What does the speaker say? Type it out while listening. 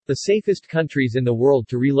The safest countries in the world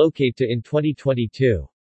to relocate to in 2022.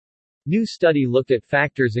 New study looked at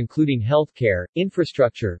factors including healthcare,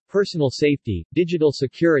 infrastructure, personal safety, digital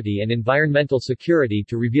security and environmental security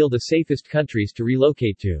to reveal the safest countries to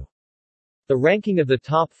relocate to. The ranking of the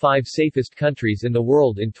top 5 safest countries in the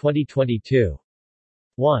world in 2022.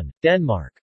 1. Denmark.